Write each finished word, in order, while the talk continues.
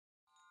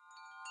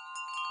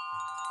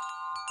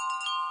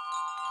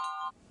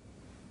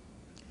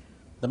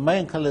The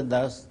Mayan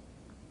calendars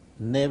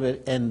never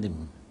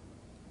ending.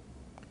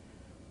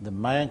 The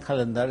Mayan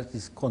calendar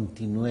is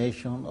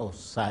continuation of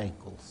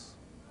cycles.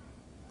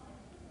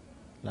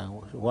 Like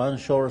one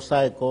short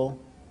cycle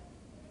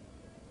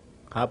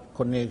have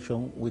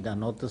connection with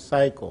another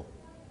cycle,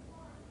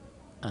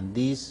 and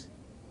this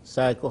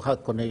cycle has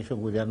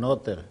connection with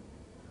another,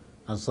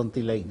 and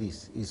something like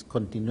this is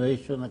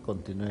continuation and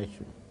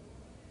continuation.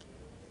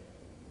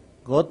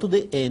 Go to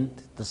the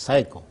end, the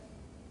cycle,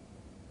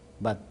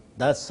 but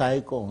that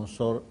cycle on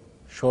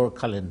short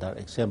calendar,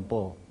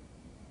 example,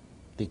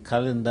 the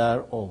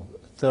calendar of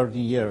 30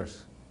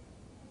 years,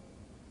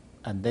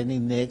 and then the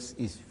next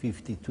is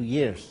 52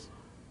 years.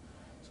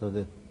 So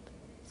the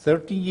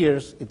 30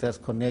 years, it has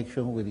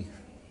connection with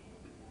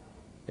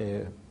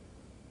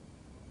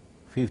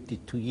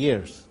 52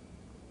 years.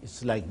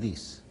 It's like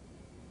this.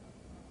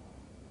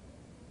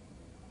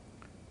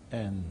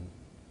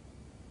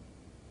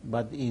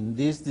 But in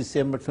this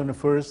December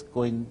 21st,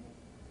 going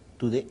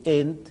to the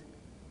end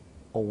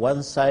of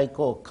one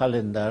cycle of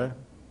calendar,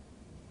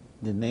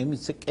 the name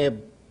is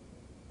Eb,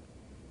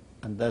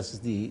 and that's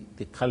the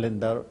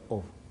calendar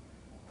of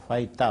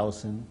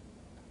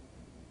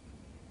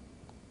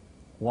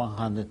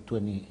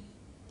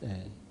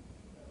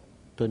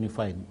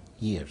 5,125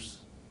 years.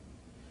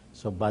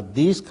 So, but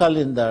this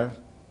calendar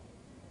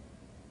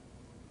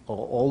of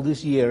all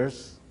these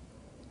years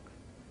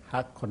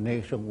had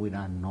connection with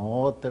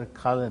another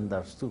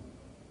calendars too.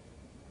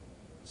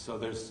 So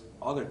there's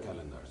other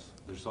calendars.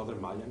 There's other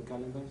Mayan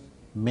calendars?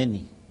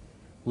 Many.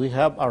 We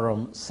have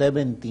around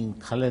 17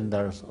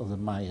 calendars of the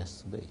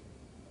Mayas today.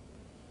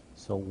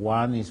 So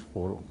one is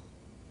for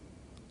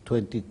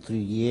 23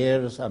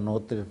 years,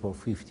 another for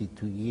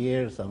 52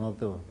 years,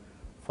 another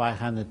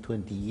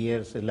 520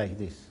 years, like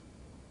this.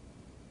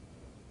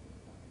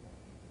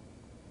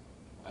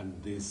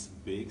 And this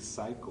big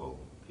cycle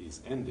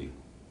is ending.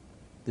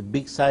 The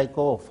big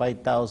cycle of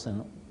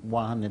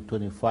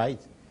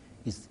 5,125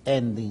 is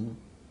ending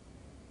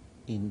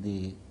in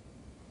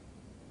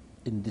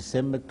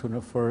December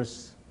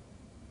 21st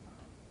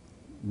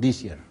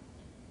this year.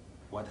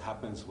 What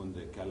happens when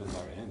the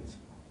calendar ends?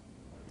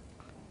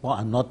 Well,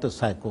 another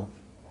cycle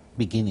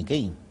begin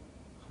again.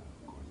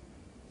 Of course.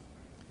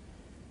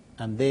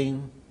 And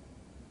then,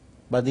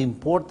 but the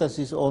importance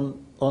is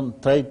on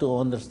try to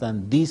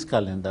understand these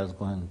calendars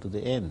going to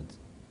the end.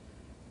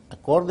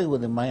 According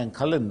with the Mayan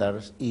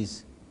calendars,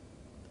 is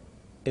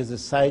a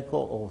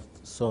cycle of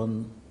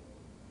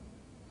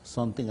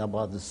something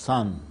about the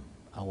sun,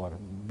 our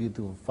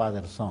beautiful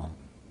Father Sun.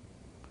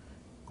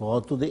 Go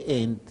to the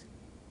end,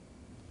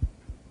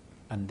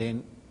 and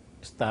then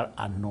start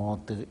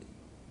another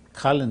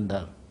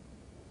calendar.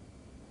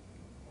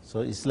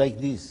 So it's like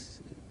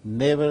this: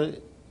 never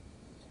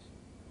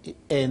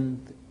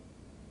end,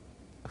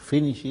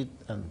 finish it,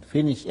 and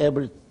finish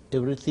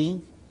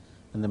everything.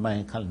 And the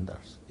Mayan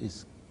calendars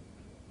is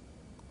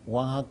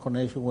one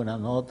connection with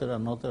another,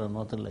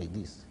 like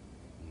this.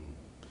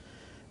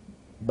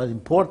 But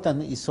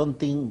important is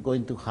something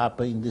going to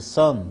happen in the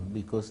sun,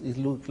 because it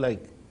looks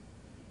like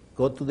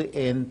go to the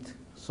end,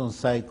 sun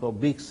cycle,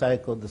 big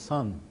cycle of the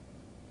sun.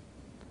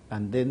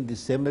 And then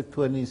December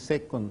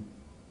 22nd,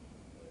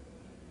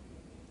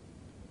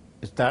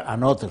 start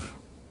another.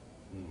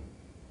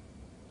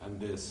 And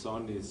the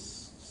sun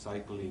is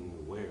cycling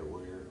where?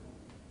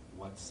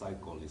 What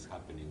cycle is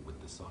happening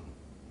with the sun?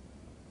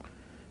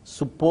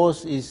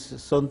 Suppose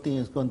something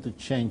is going to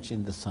change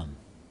in the sun.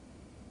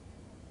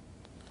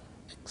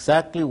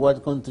 Exactly what's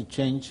going to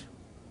change,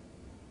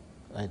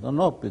 I don't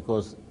know,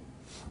 because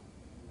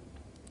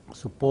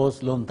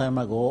suppose long time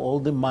ago, all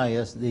the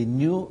Mayas, they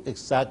knew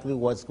exactly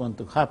what's going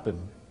to happen.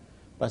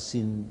 But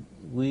since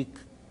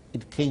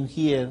it came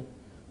here,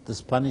 the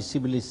Spanish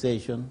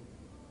civilization,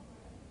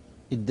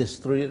 it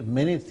destroyed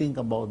many things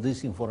about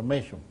this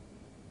information.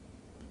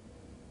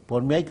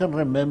 For me, I can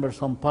remember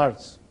some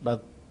parts,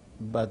 but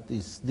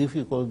it's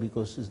difficult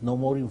because there's no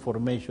more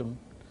information.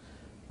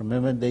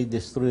 Remember, they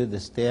destroyed the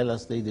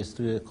stelas, they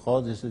destroyed the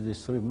codes, they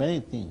destroyed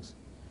many things.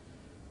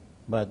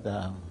 But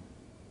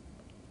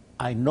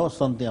I know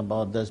something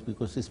about this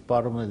because it's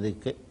part of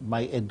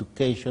my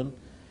education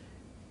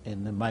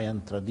in the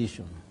Mayan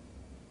tradition.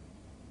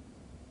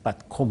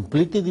 But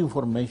completed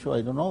information,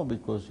 I don't know,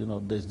 because,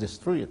 they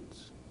destroyed it.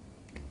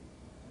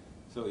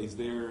 So is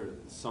there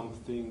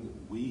something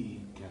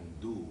we can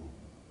do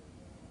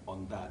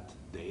on that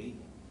day?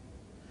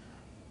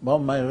 Well,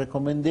 my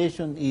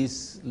recommendation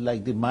is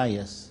like the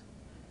Mayas,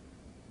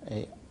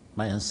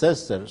 my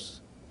ancestors,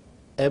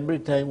 every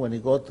time when you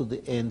go to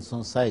the end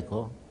sun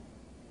cycle,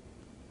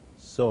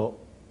 so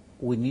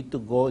we need to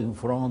go in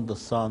front of the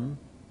sun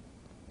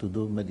to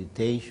do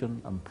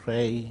meditation and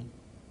pray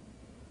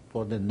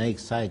for the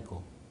next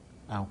cycle.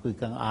 And we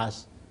can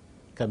ask,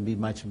 can be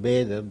much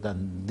better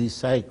than this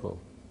cycle.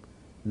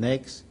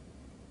 Next,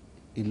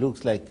 it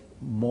looks like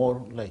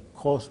more like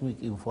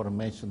cosmic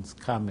information's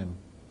coming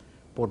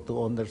for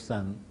to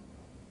understand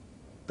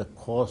the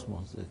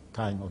cosmos, the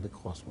time of the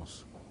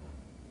cosmos.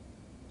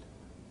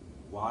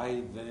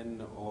 Why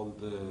then all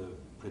the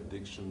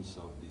predictions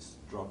of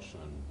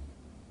destruction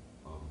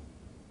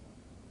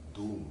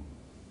doom?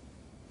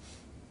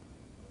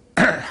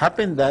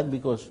 Happened that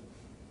because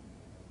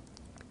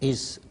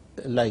it's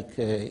like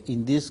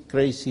in this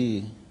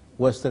crazy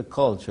Western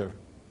culture,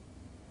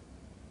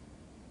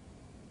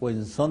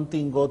 when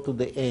something go to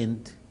the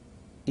end,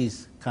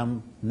 is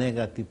come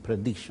negative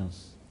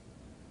predictions,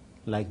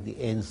 like the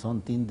end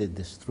something, the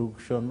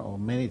destruction, or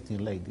many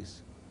things like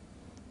this.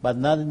 But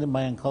not in the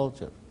Mayan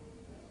culture,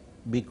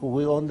 because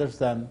we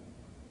understand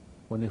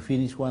when we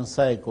finish one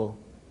cycle,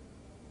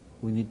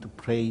 we need to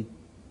pray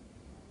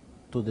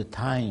to the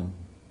time,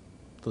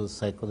 to the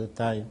cycle of the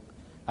time,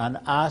 and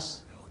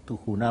ask to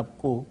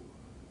Hunapku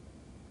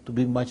to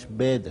be much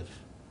better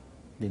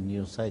the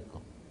new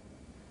cycle.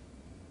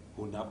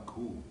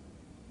 Hunapku,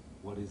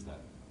 what is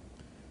that?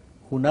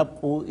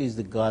 Hunapku is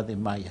the god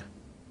in Maya,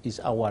 is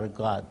our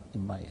god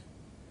in Maya.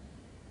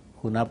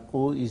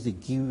 Hunapku is the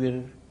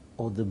giver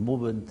of the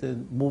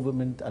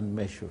movement and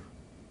measure.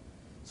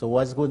 So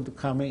what's going to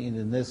come in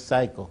the next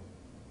cycle?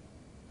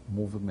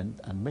 Movement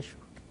and measure.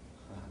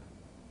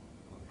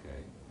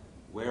 Okay.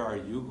 Where are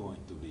you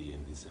going to be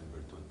in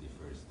December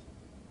 21st?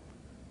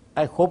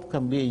 I hope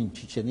can be in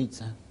Chichen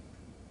Itza,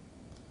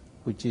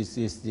 which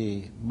is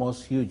the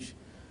most huge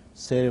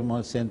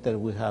ceremonial center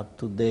we have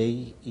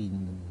today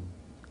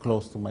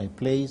close to my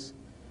place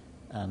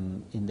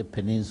and in the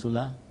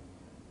peninsula.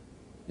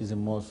 Is the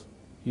most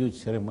huge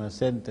ceremonial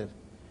center.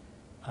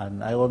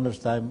 And I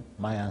understand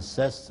my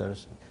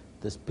ancestors,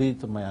 the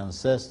spirit of my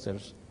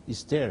ancestors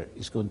is there,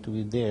 is going to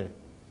be there,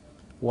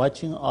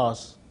 watching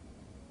us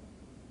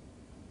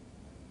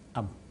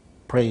and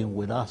praying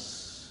with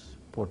us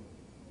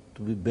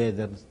to be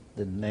better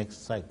the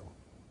next cycle.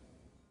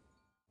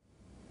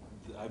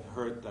 I've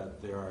heard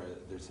that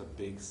there's a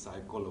big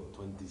cycle of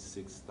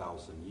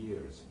 26,000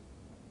 years,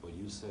 but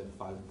you said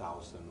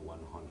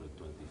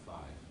 5,125.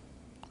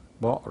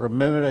 Well,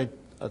 remember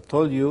I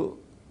told you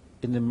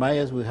in the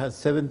Mayas we had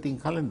 17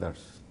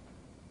 calendars.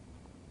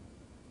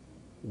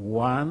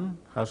 One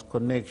has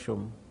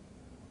connection,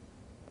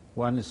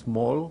 one is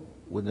small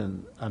with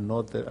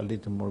another a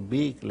little more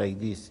big like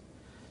this.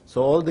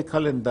 So all the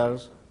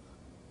calendars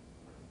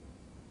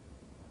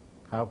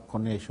have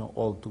connection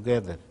all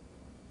together.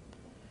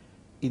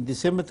 In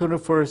December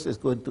 21st is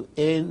going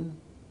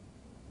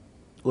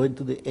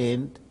to the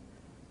end,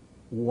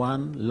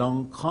 one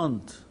long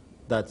count.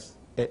 That's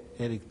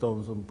Eric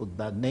Thompson put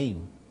that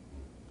name.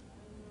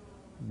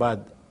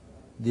 But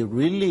the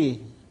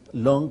really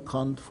long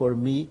count for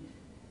me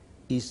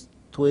is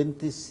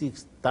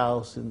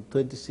 26,000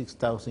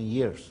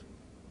 years.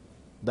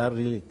 That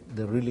really,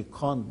 the really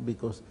count,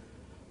 because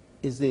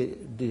it's the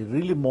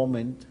really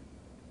moment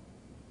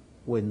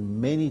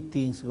when many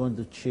things are going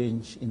to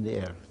change in the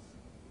earth.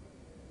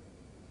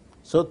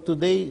 So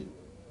today,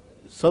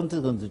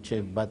 something's going to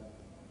change, but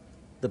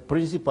the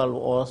principle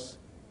of us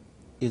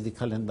is the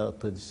calendar of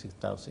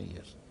 26,000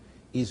 years.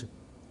 Is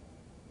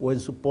when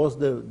suppose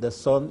the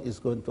sun is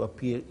going to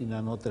appear in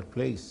another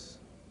place.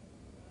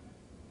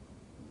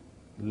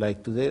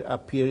 Like today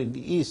appear in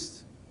the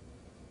east.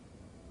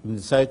 In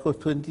the cycle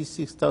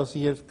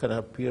 26,000 years can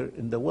appear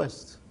in the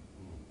west.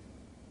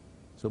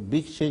 So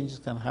big changes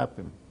can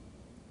happen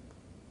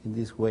in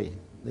this way.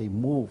 They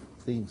move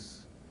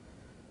things.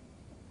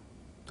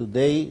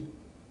 Today,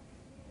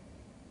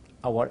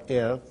 our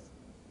earth,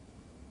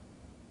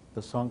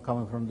 the sun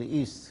coming from the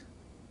east,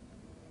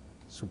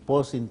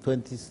 suppose in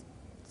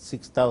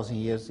 26,000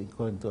 years it's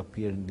going to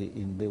appear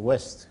in the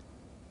west.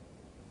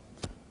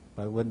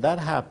 But when that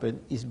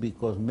happens, it's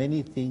because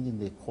many things in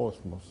the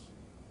cosmos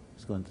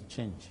is going to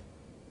change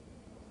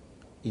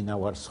in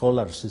our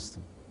solar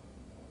system.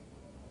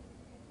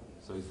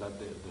 So is that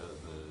the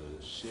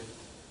shift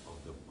of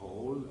the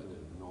pole,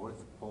 the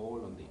North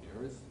Pole on the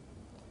Earth?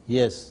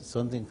 Yes,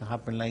 something can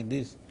happen like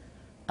this.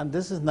 And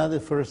this is not the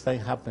first time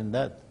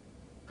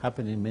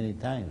happening many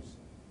times.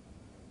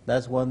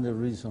 That's one of the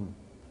reasons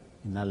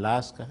in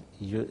Alaska,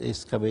 you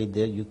excavate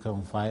there, you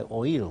can find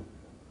oil.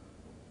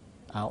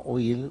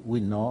 Oil, we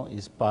know,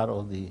 is part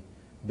of the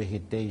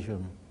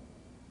vegetation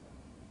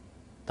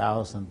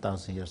thousand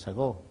years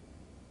ago.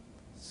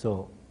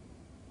 So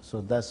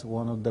that's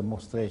one of the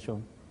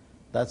demonstrations.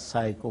 That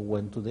cycle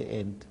went to the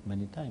end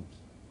many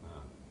times.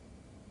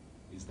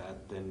 Is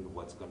that then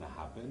what's going to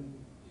happen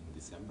in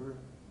December?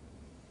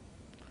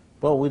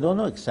 Well, we don't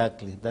know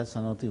exactly. That's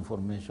another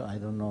information. I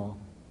don't know.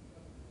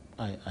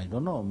 I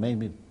don't know.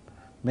 Maybe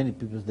many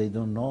people, they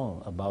don't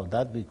know about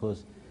that,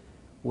 because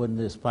when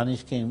the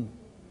Spanish came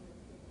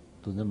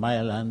to the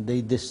Mayan land,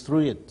 they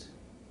destroyed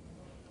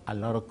a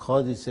lot of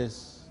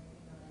codices.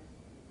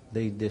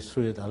 They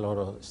destroyed a lot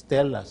of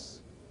stelas.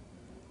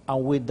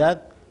 And with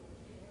that,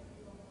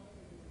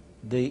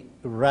 they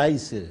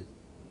erased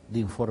the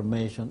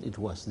information it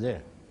was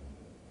there.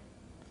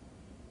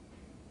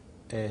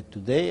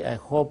 Today, I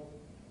hope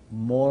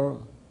more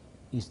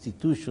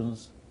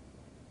institutions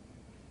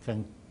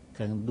can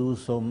do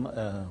some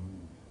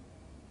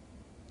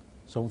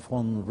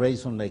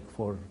fundraising, like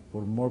for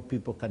more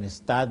people can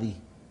study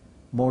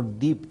more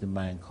deep the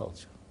Mayan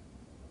culture,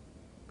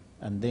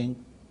 and then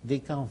they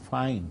can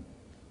find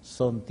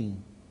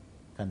something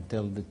can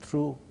tell the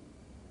truth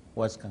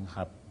what can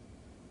happen.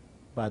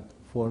 But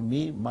for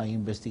me, my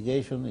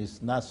investigation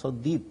is not so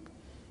deep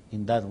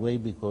in that way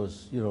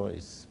because,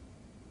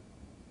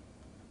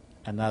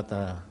 I'm not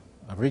a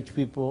rich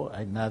people,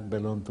 I not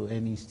belong to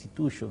any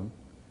institution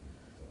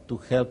to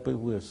help it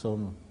with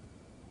some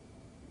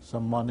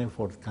money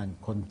for can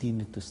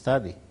continue to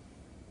study.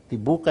 The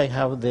book I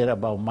have there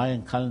about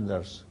Mayan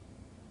calendars,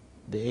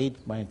 the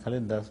 8 Mayan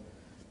calendars,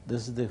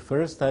 this is the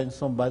first time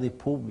somebody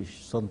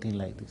published something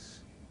like this.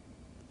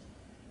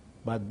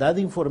 But that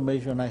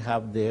information I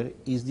have there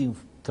is the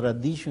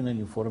traditional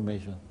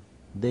information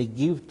they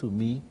give to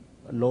me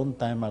a long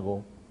time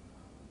ago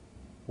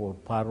for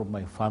part of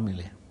my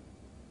family.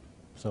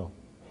 So,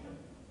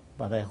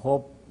 but I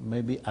hope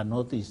maybe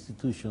another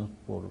institution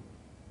for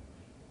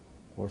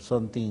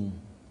something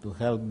to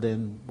help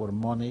them for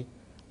money.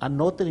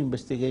 Another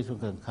investigation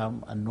can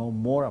come and know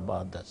more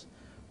about this.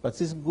 But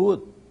it's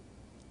good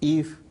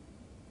if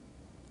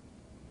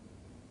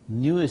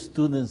new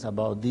students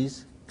about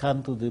this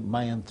come to the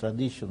Mayan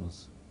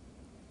traditions,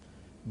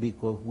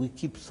 because we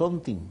keep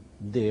something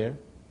there.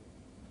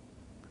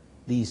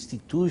 The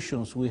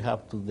institutions we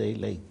have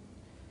today,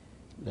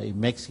 like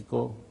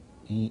Mexico,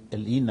 in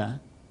El INA,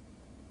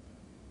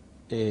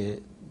 they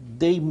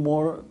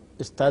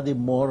study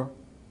more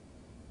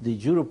the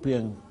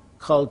European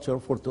culture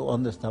to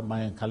understand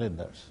Mayan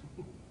calendars.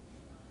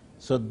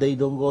 So they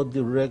don't go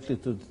directly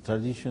to the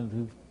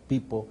traditional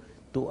people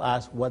to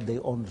ask what they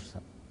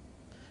understand.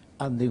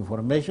 And the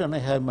information I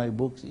have in my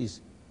books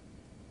is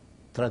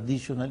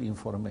traditional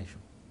information,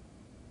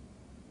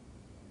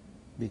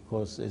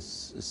 because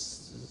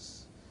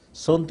it's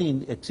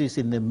something exists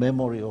in the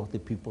memory of the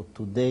people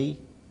today,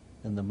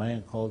 and the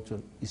Mayan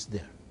culture is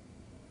there.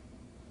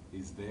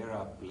 Is there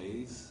a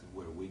place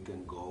where we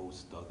can go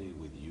study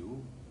with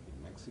you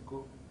in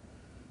Mexico?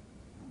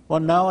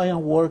 Well, now I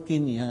am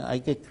working, I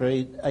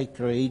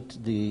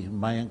create the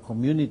Mayan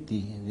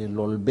community, the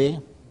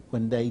Lolbe,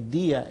 when the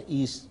idea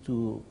is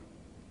to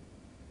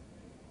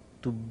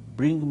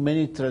bring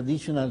many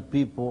traditional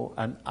people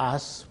and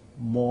ask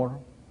more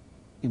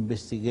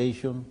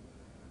investigation,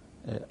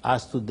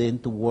 ask to them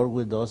to work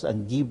with us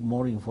and give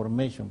more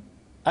information.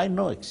 I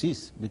know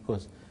exists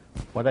because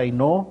what I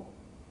know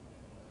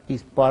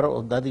is part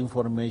of that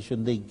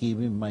information they give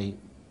in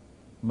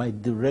my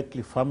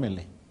directly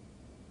family.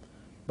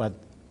 But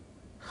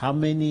how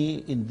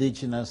many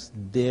indigenous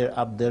there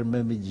up there,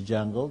 maybe in the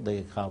jungle,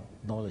 they have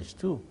knowledge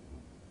too.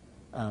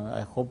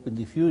 I hope in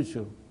the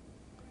future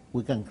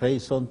we can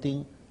create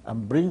something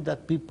and bring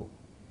that people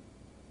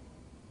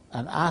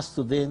and ask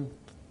to them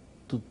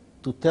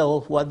to tell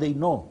us what they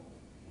know.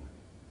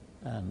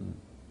 And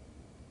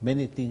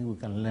many things we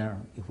can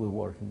learn if we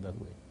work in that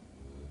way.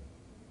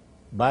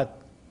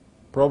 But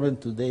problem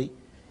today,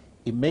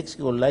 in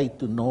Mexico like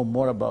to know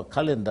more about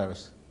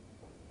calendars.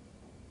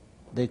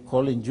 They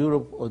call in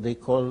Europe, or they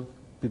call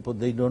people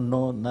they don't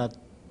know, not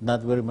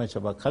very much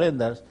about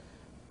calendars,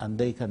 and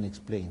they can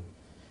explain.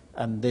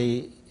 And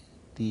the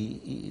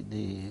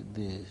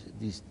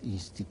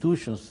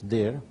institutions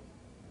there,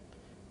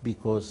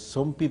 because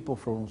some people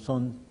from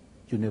some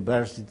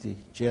university,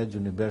 Yale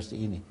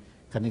University,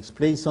 can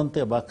explain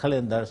something about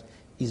calendars,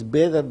 it's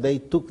better they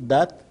took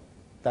that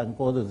than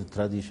go to the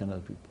traditional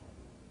people.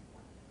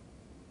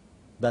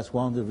 That's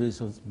one of the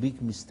reasons,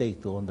 big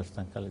mistake to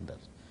understand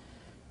calendars.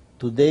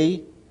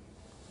 Today,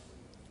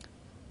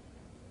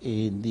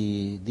 in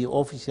the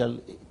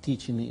official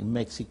teaching in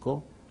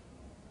Mexico,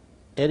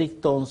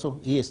 Eric Thompson,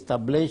 he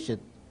established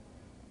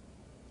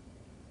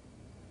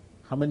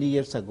how many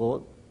years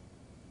ago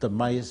the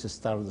Mayas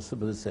started the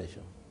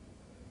civilization.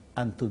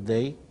 And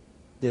today,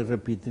 they're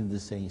repeating the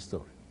same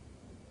story.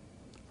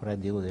 Fray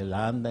Diego de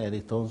Landa,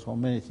 Eric Thompson,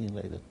 many things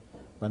like that.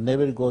 But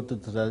never go to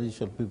the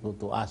traditional people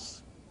to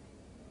ask.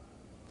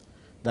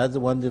 That's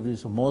one of the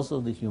reasons most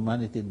of the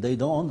humanity, they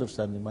don't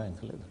understand the Mayan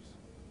calendars.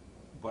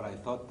 But I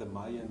thought the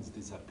Mayans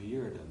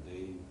disappeared and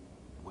they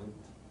went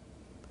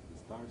to the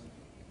stars.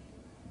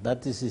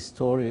 That is the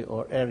story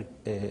of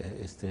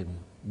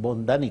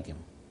von Daniken.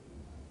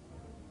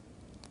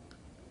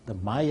 The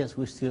Mayas,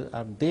 we still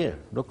are there.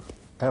 Look,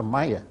 they're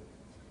Maya.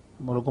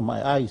 Look at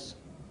my eyes.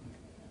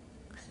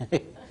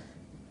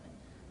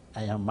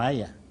 I am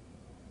Maya.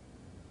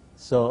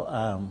 So,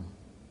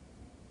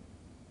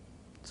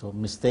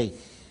 mistake.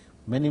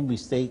 Many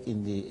mistakes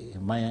in the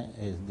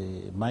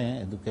Mayan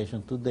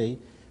education today,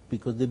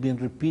 because they've been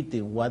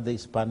repeating what the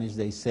Spanish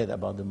they said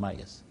about the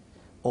Mayas,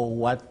 or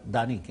what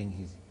Daniken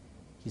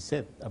he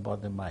said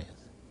about the Mayas.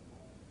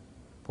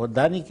 For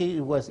Daniken,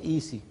 it was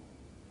easy.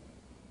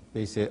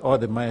 They said, oh,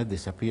 the Mayas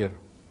disappeared.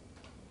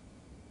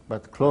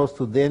 But close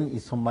to them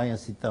is some Mayans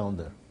sit down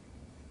there.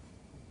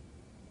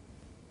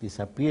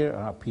 Disappear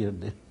or appear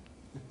there.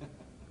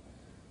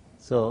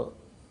 So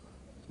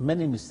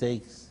many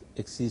mistakes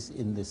exist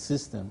in the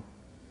system,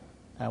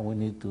 and we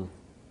need to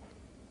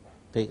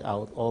take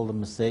out all the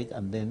mistakes,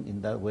 and then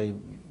in that way,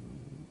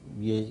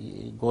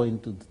 going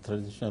to the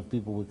traditional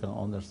people, we can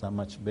understand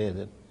much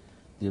better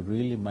the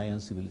really Mayan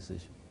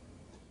civilization.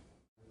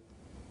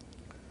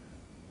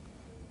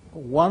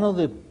 One of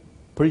the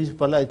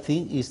principle, I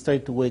think, is try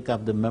to wake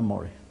up the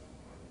memory.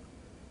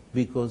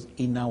 Because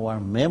in our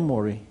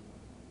memory,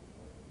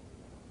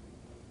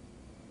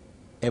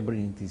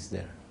 everything is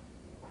there.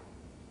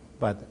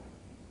 But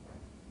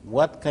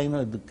what kind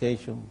of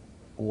education,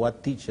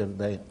 what teacher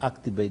they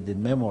activate the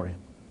memory?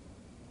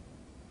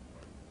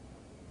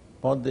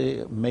 Or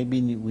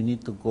maybe we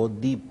need to go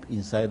deep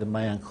inside the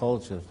Mayan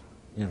culture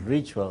in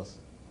rituals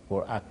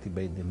or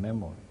activate the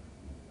memory.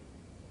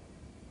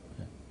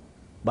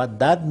 But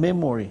that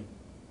memory,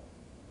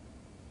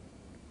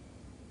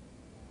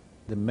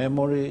 the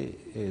memory,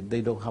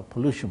 they don't have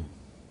pollution.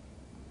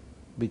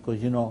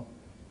 Because,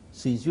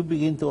 since you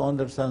begin to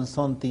understand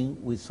something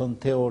with some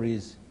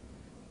theories,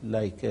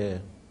 like,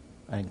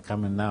 I'm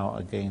coming now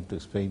again to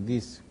explain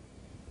this.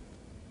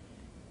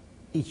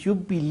 If you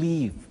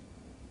believe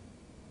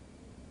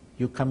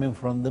you're coming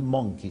from the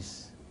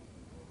monkeys,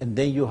 and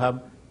then you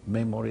have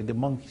memory of the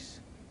monkeys.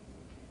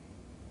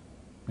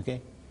 Okay?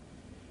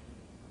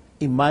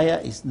 In Maya,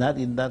 it's not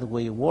in that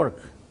way it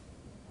works.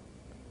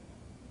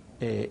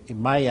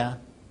 In Maya,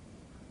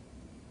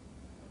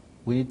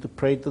 we need to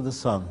pray to the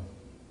sun.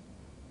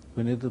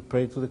 We need to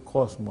pray to the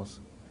cosmos,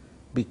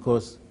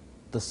 because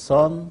the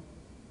sun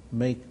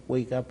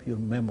wake up your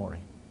memory.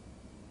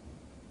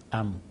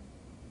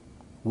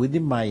 With the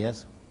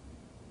Mayas,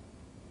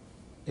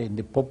 in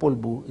the Popol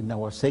Vuh, in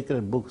our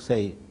sacred book,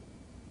 say,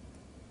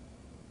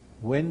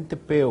 when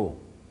Tepeo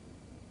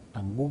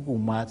and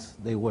Gugumats,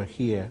 they were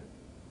here,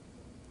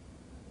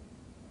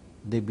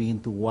 they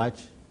begin to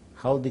watch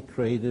how the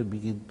Creator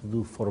begin to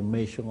do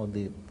formation of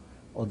the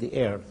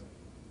earth,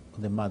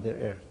 of the Mother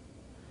Earth.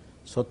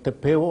 So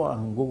Tepeo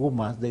and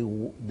Gugumats,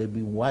 they've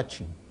been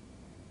watching.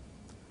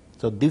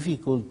 So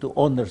difficult to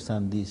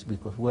understand this,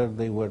 because where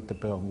they were,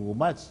 Tepeo and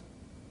Gugumats,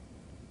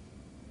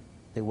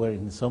 they were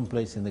in some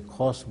place in the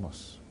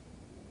cosmos.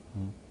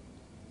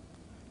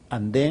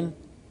 And then,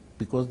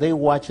 because they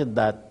watched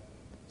that,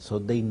 so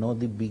they know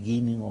the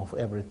beginning of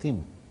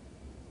everything.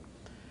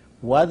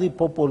 What the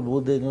Popol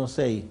Vuh, they don't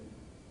say,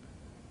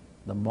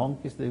 the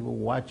monkeys, they were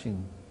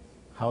watching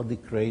how the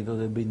Creator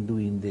had been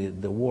doing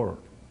the world.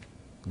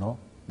 No?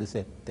 They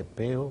said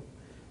Tepeo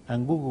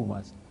and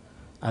Gugumats.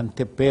 And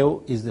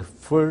Tepeo is the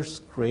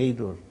first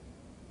creator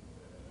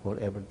for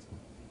everything.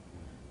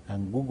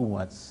 And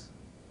Gugumats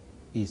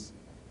is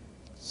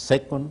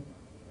second,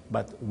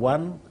 but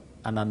one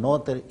and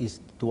another is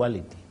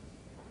duality.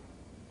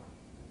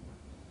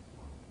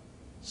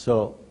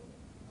 So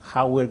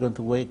how we're going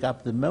to wake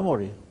up the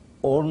memory?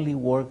 Only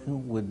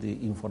working with the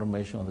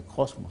information of the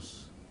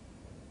cosmos.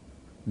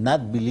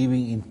 Not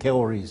believing in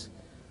theories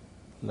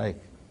like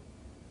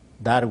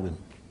Darwin.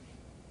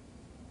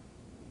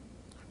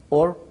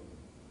 Or,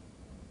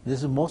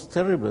 this is most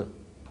terrible,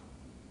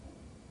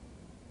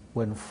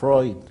 when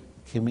Freud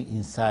came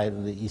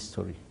inside the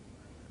history.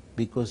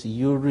 Because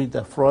you read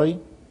Freud,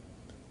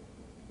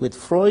 with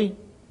Freud,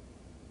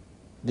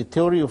 the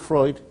theory of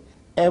Freud,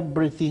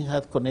 everything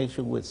had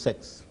connection with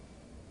sex.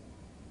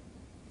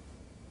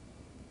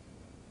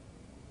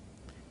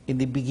 In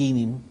the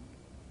beginning,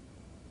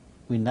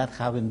 we're not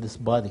having this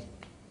body.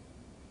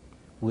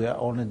 We are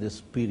only the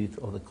spirit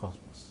of the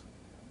cosmos.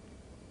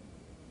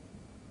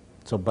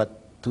 So, but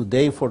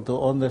today,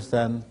 to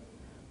understand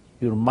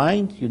your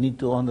mind, you need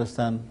to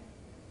understand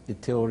the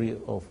theory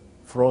of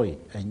Freud,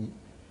 and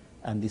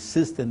the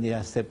system they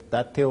accept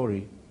that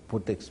theory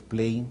would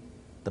explain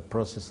the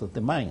process of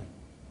the mind.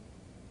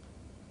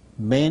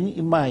 Men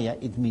in Maya,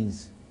 it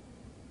means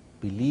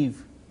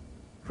believe,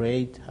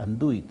 create, and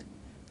do it,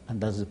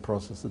 and that's the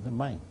process of the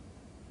mind.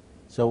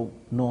 So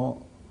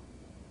no,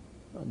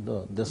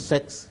 the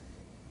sex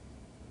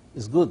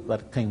is good,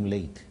 but came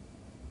late.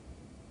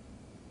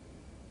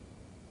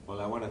 Well,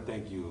 I want to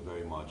thank you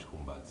very much,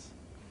 Humbats,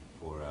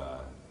 for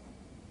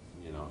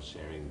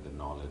sharing the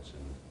knowledge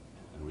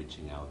and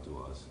reaching out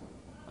to us.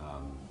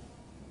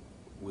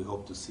 We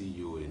hope to see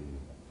you in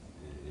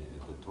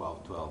the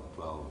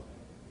 12-12-12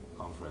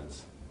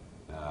 conference,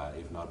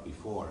 if not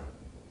before,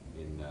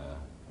 in the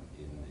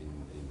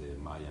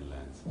Mayan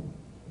lands.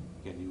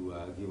 Can you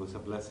give us a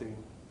blessing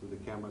to the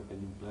camera? Can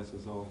you bless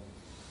us all?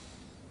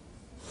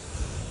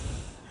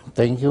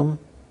 Thank you.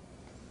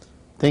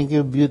 Thank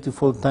you,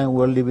 beautiful time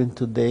we're living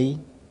today.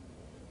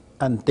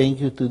 And thank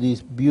you to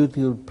this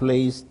beautiful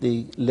place.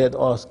 They let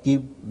us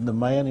give the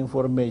Mayan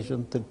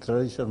information, the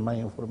traditional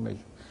Mayan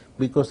information.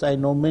 Because I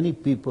know many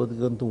people are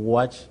going to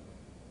watch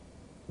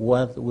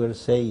what we're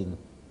saying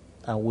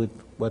and with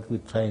what we're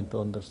trying to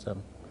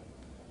understand.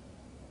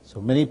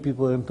 So many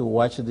people are going to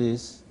watch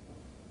this,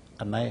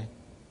 and I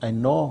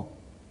know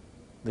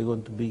they're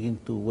going to begin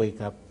to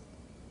wake up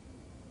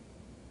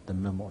the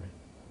memory.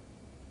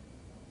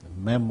 The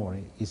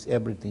memory is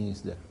everything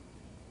is there.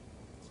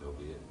 So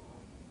be it.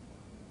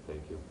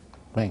 Thank you.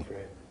 Thank you.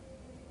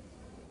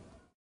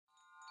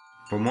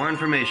 For more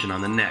information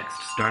on the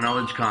next Star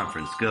Knowledge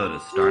Conference, go to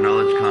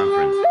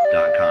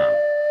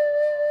starknowledgeconference.com.